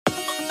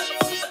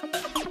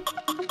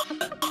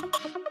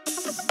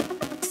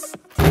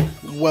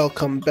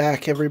Welcome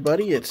back,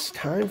 everybody. It's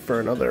time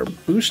for another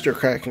booster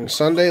cracking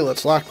Sunday.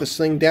 Let's lock this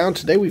thing down.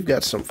 Today we've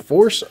got some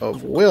Force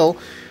of Will.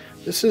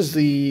 This is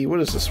the... what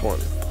is this one?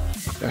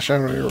 Gosh, I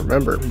don't even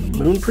remember.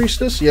 Moon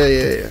Priestess?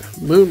 Yeah.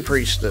 Moon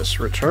Priestess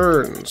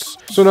returns.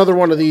 So another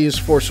one of these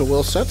Force of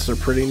Will sets. They're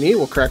pretty neat.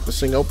 We'll crack this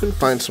thing open,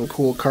 find some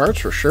cool cards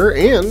for sure.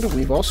 And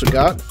we've also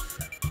got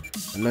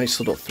a nice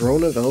little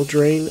Throne of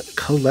Eldraine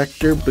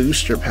collector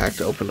booster pack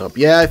to open up.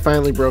 Yeah, I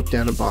finally broke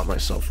down and bought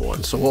myself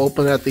one. So we'll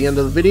open it at the end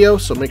of the video,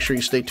 so make sure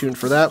you stay tuned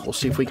for that. We'll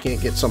see if we can't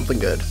get something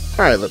good.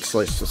 Alright, let's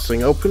slice this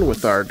thing open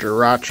with our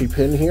Jirachi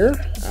pin here.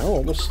 I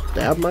almost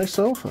stabbed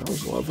myself. That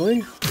was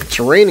lovely. It's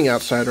raining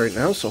outside right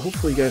now, so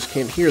hopefully you guys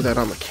can't hear that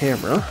on the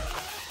camera.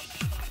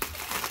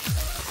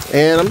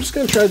 And I'm just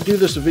going to try to do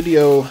this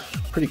video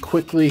pretty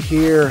quickly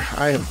here.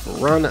 I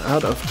have run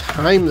out of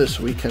time this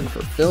weekend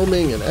for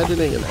filming and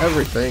editing and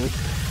everything.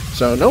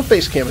 So no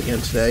face cam again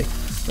today,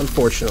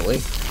 unfortunately.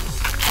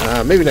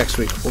 Maybe next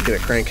week we'll get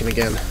it cranking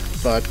again.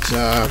 But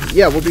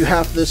yeah, we'll do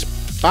half this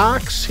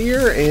box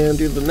here and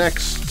do the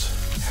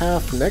next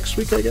half next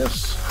week, I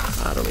guess.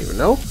 I don't even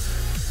know.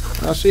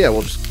 So yeah,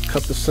 we'll just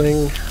cut this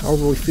thing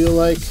however we feel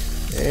like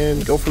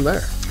and go from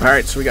there.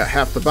 Alright, so we got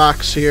half the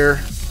box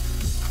here.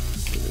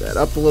 That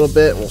up a little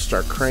bit and we'll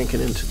start cranking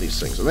into these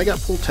things, and they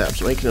got pull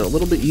tabs, making it a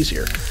little bit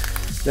easier.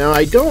 Now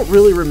I don't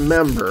really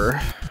remember,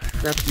 I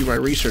forgot to do my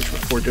research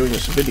before doing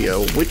this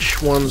video,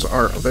 which ones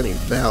are of any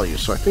value.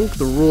 So I think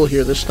the rule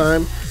here this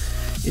time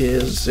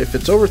is if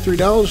it's over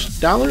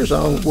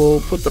 $3,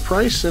 we'll put the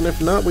price, and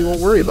if not, we won't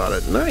worry about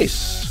it.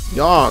 Nice.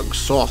 Yogg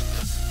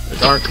Sothoth, the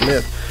Dark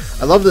Myth.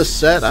 I love this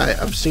set.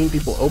 I've seen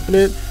people open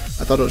it.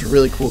 I thought it was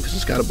really cool because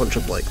it's got a bunch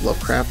of like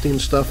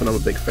Lovecraftian stuff, and I'm a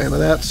big fan of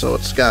that. So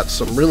it's got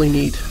some really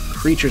neat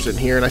creatures in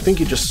here, and I think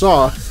you just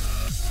saw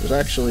there's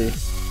actually,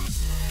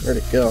 where'd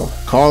it go?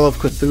 Call of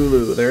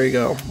Cthulhu. There you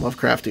go.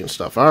 Lovecraftian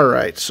stuff.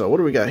 Alright, so what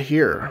do we got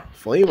here?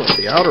 Flame of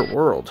the Outer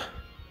World.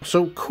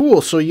 So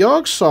cool. So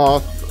Yogg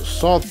Sothoth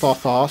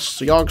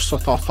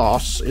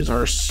is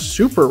our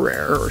super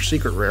rare, or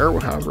secret rare,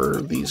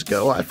 however these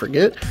go, I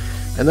forget.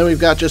 And then we've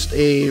got just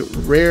a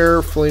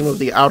rare Flame of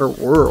the Outer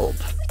World.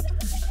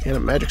 And a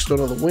Magic Stone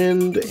of the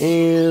Wind,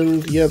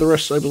 and yeah, the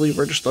rest I believe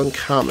are just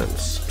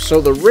uncommons.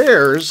 So the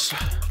rares,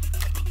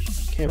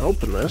 can't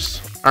open this,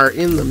 are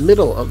in the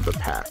middle of the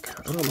pack.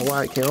 I don't know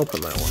why I can't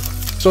open that one.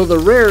 So the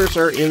rares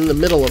are in the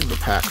middle of the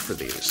pack for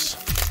these,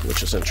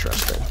 which is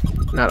interesting.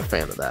 Not a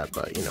fan of that,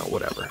 but you know,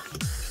 whatever.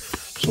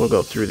 So we'll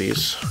go through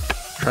these,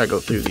 try to go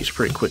through these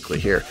pretty quickly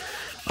here.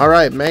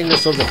 Alright,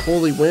 Magnus of the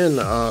Holy Wind,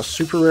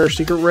 super rare,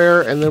 secret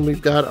rare, and then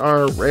we've got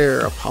our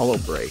rare Apollo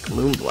Break,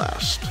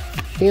 Moonblast.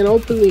 Can't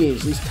open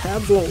these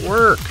tabs won't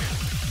work.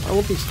 Why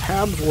won't these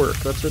tabs work?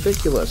 That's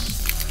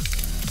ridiculous.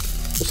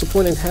 What's the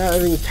point in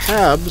having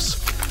tabs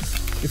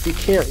if you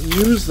can't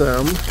use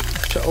them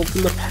to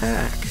open the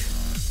pack?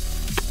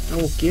 I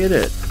don't get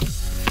it.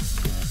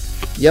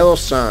 Yellow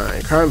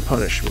Sign, Crime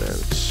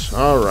Punishment.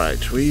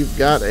 Alright, we've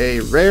got a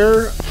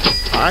rare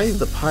I,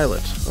 the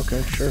Pilot.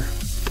 Okay, sure.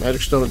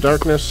 Magic Stone of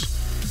Darkness.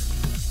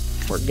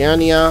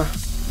 Morgania.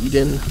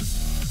 Eden.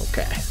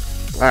 Okay.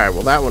 Alright,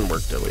 well that one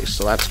worked at least,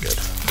 so that's good.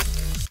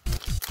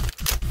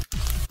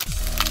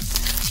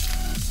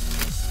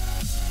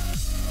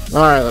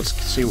 Alright, let's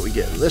see what we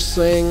get in this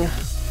thing.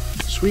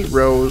 Sweet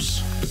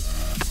Rose.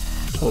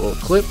 Total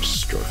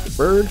Eclipse. Joyful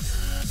Bird.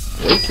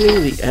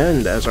 Awakening the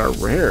End as our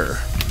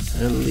rare.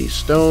 And the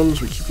stones,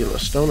 we keep getting a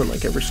stone in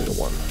like every single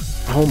one.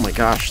 Oh my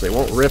gosh, they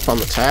won't rip on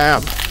the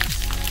tab.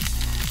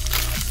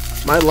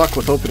 My luck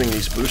with opening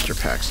these booster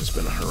packs has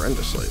been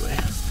horrendous lately.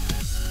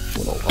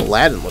 Little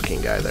Aladdin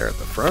looking guy there at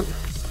the front.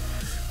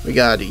 We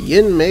got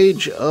Yin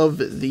Mage of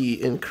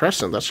the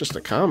Increscent. That's just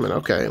a common.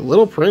 Okay.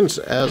 Little Prince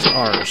as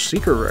our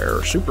secret rare,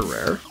 or super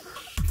rare.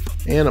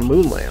 And a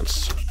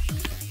Moonlance.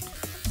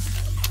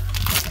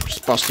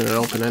 Just busting it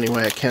open any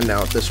way I can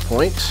now at this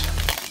point.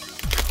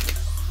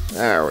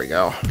 There we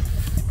go.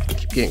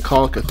 Keep getting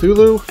Call of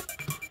Cthulhu.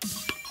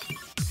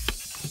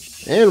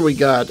 And we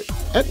got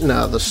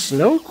Etna, the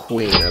Snow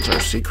Queen, as our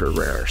secret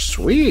rare.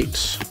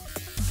 Sweet.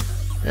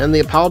 And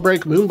the Apollo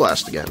Break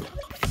Moonblast again.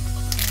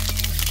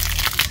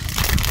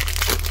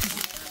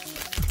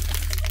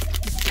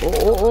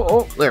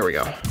 Oh, there we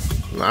go.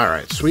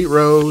 Alright, Sweet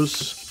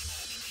Rose.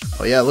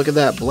 Oh yeah, look at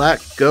that,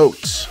 Black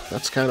Goat.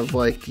 That's kind of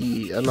like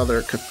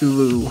another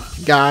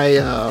Cthulhu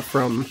guy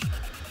from,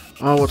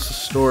 oh, what's the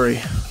story?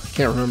 I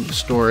can't remember the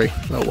story.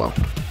 Oh well.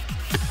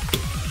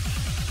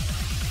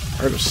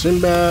 Heart of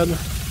Sinbad.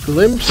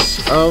 Glimpse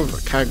of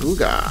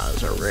Kaguga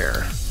is a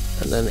rare.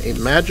 And then a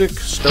Magic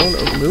Stone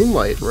of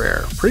Moonlight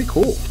rare. Pretty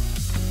cool.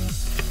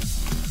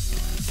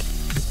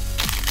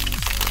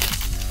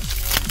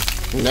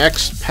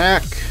 Next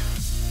pack.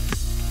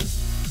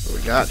 What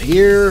we got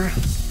here?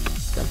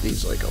 Got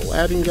these like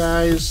Aladdin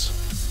guys.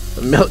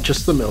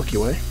 Just the Milky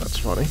Way. That's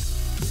funny.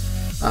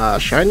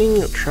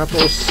 Shining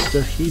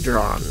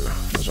Trapezohedron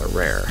is a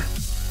rare.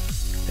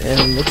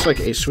 And looks like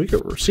a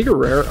secret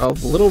rare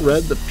of Little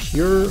Red the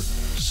Pure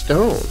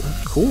Stone.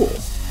 Cool.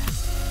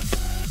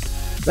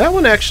 That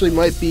one actually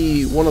might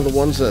be one of the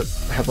ones that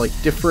have like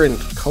different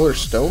color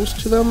stones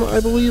to them, I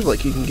believe.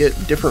 Like you can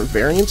get different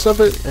variants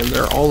of it, and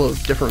they're all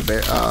of different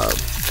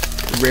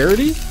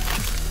rarity.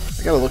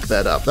 I gotta look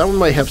that up. That one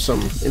might have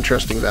some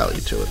interesting value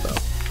to it, though.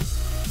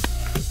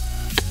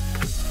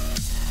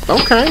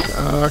 Okay,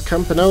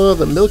 Campanella,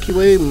 the Milky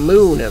Way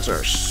Moon as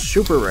our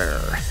super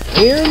rare.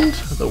 And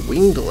the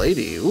Winged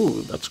Lady.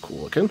 Ooh, that's cool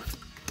looking.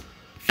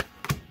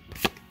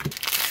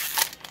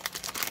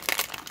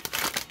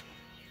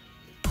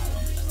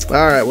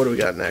 Alright, what do we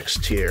got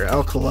next here?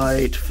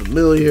 Alkalite,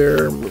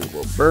 Familiar,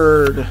 Movable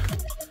Bird.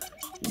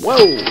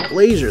 Whoa,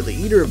 Blazer, the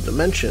Eater of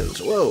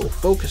Dimensions. Whoa,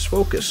 focus,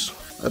 focus.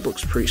 That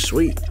looks pretty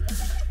sweet.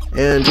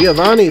 And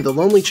Giovanni, the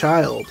Lonely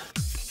Child.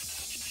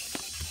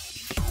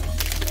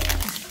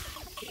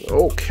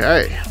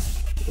 Okay.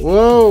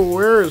 Whoa,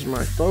 where is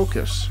my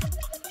focus?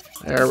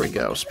 There we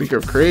go. Speaker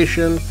of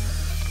Creation.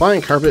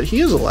 Flying Carpet.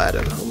 He is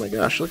Aladdin. Oh my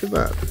gosh, look at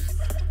that.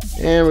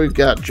 And we've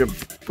got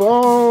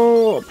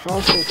Jabal,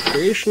 Apostle of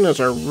Creation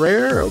as our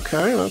rare.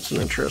 Okay, that's an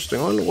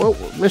interesting one. Whoa,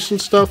 we're missing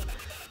stuff.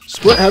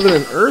 Split Heaven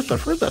and Earth.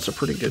 I've heard that's a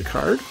pretty good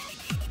card.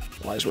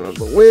 Wise One of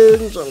the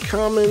Winds.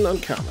 Uncommon,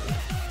 uncommon.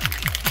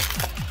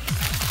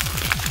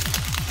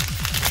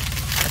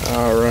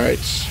 Alright.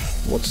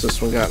 What's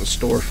this one got in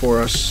store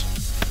for us?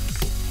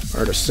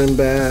 Art of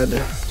Sinbad,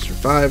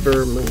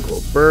 Survivor,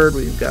 Moonglow Bird.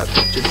 We've got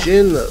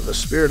Tajin, the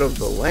Spirit of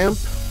the Lamp.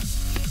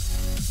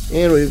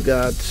 And we've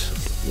got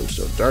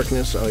Moonstone of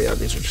Darkness. Oh yeah,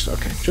 these are just,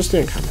 okay, just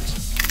the uncommons.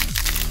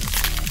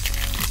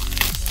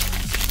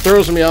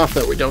 Throws me off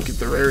that we don't get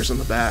the rares in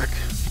the back.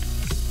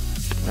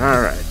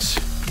 Alright.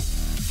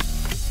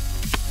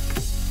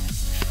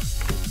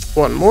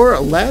 One more,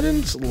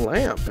 Aladdin's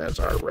Lamp as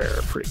our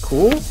rare. Pretty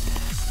cool.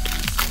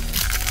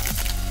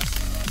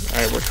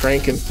 Alright, we're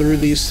cranking through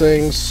these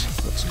things.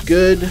 That's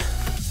good.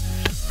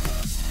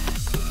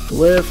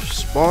 Glyph,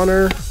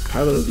 Spawner,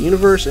 Pilot of the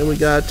Universe, and we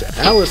got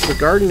Alice, the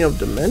Guardian of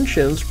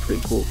Dimensions.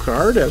 Pretty cool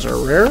card as our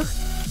rare.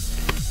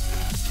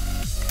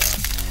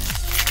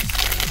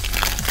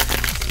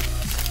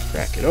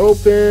 Crack it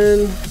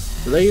open.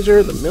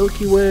 Blazer, the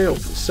Milky Way,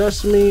 Open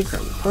Sesame,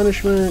 Crime and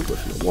Punishment,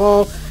 Glyph in the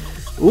Wall.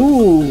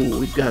 Ooh,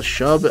 we've got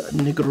Shub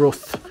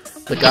Nigroth,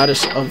 the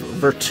Goddess of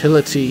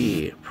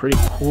Fertility. Pretty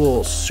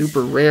cool.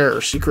 Super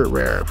rare, secret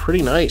rare.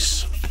 Pretty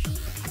nice.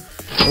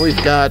 And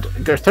we've got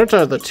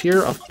Gartherta, the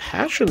Tear of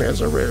Passion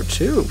as a rare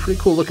too. Pretty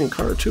cool looking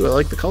card too. I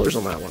like the colors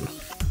on that one.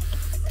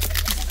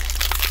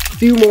 A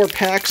few more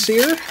packs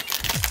here.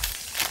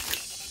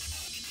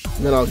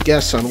 And then I'll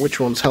guess on which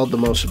ones held the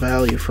most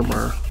value from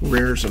our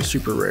rares and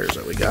super rares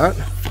that we got.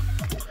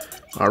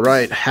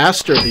 Alright,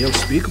 Haster, the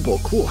Unspeakable.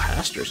 Cool,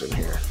 Haster's in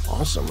here.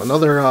 Awesome.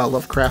 Another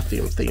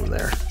Lovecraftian theme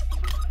there.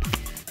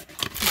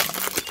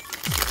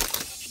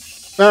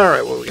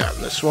 Alright, what we got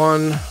in this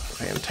one?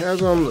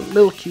 Phantasm, the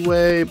Milky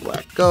Way,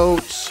 Black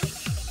Goats,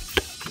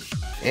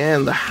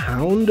 and the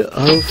Hound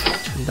of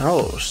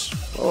Tindalos.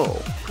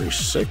 Oh, pretty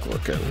sick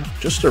looking.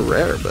 Just a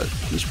rare, but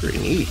he's pretty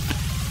neat.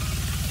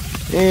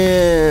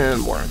 And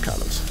more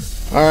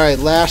uncommons. Alright,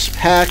 last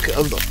pack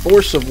of the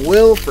Force of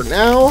Will for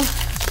now.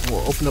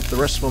 We'll open up the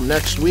rest of them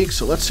next week,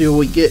 so let's see what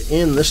we get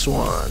in this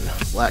one.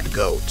 Black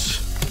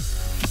Goat.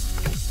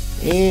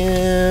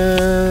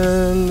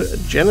 And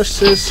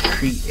Genesis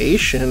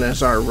Creation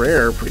as our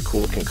rare. Pretty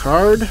cool looking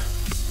card.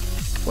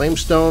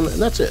 Flamestone,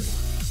 and that's it.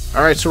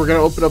 Alright, so we're going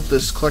to open up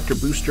this collector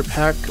booster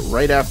pack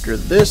right after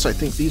this. I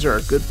think these are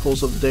our good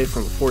pulls of the day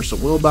from the Force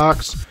of Will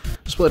box.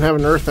 Split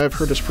Heaven Earth I've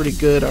heard is pretty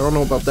good. I don't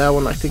know about that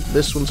one. I think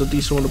this one's a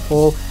decent one to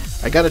pull.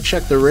 I gotta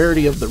check the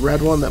rarity of the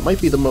red one. That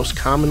might be the most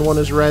common one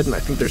is red, and I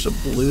think there's a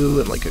blue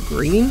and like a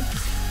green.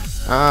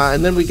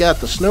 And then we got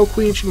the Snow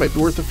Queen. She might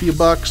be worth a few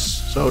bucks.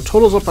 So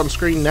totals up on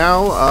screen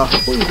now.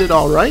 Hopefully we did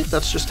alright.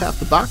 That's just half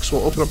the box.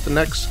 We'll open up the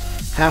next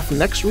half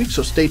next week,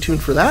 so stay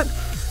tuned for that.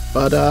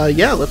 But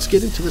yeah, let's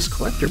get into this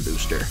collector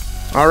booster.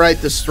 Alright,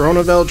 this Throne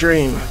of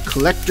Eldraine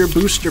collector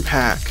booster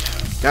pack.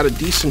 Got a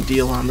decent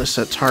deal on this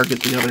at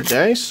Target the other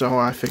day, so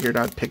I figured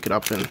I'd pick it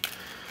up and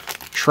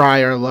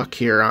try our luck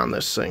here on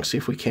this thing. See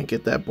if we can't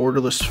get that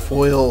borderless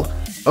foil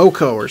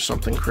Oko or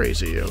something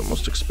crazy. The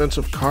most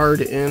expensive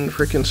card in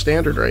freaking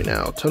Standard right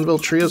now. Tunville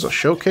Trio's a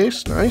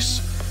showcase. Nice.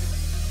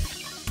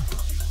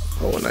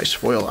 Oh, a nice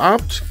foil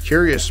Opt.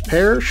 Curious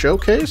Pair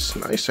showcase.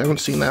 Nice. I haven't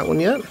seen that one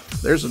yet.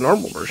 There's the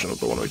normal version of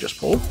the one we just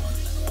pulled.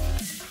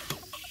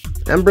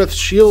 Embereth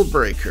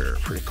Shieldbreaker.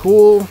 Pretty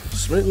cool.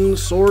 Smitten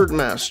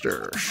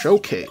Swordmaster.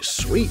 Showcase.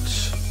 Sweet.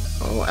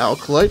 Oh,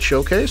 Alkalite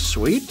showcase.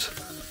 Sweet.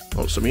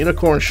 Oh, some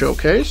Unicorn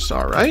showcase.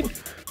 Alright.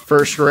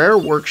 First rare,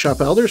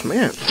 Workshop Elders.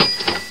 Man,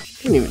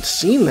 I haven't even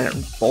seen that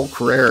bulk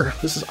rare.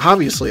 This is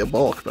obviously a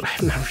bulk, but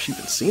I've never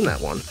even seen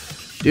that one.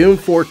 Doom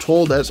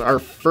Foretold as our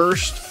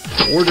first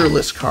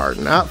orderless card.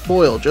 Not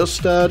foil,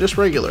 just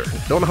regular.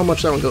 Don't know how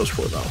much that one goes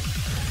for, though.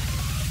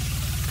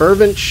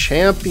 Fervent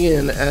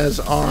Champion as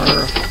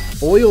our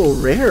foil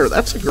rare.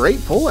 That's a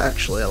great pull,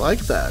 actually. I like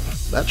that.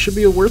 That should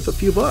be worth a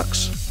few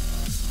bucks.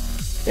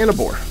 And a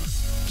boar.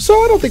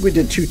 So I don't think we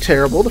did too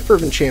terrible. The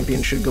Fervent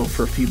Champion should go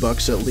for a few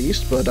bucks at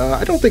least, but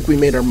I don't think we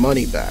made our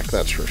money back,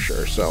 that's for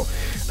sure. So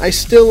I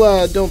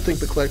still don't think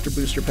the collector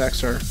booster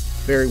packs are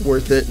very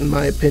worth it, in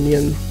my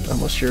opinion,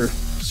 unless you're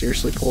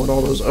seriously pulling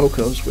all those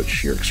Okos,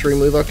 which you're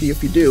extremely lucky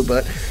if you do.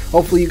 But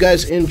hopefully you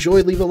guys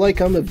enjoyed. Leave a like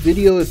on the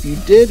video if you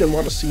did and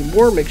want to see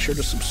more. Make sure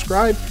to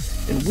subscribe,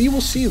 and we will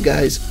see you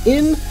guys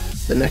in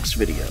the next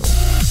video.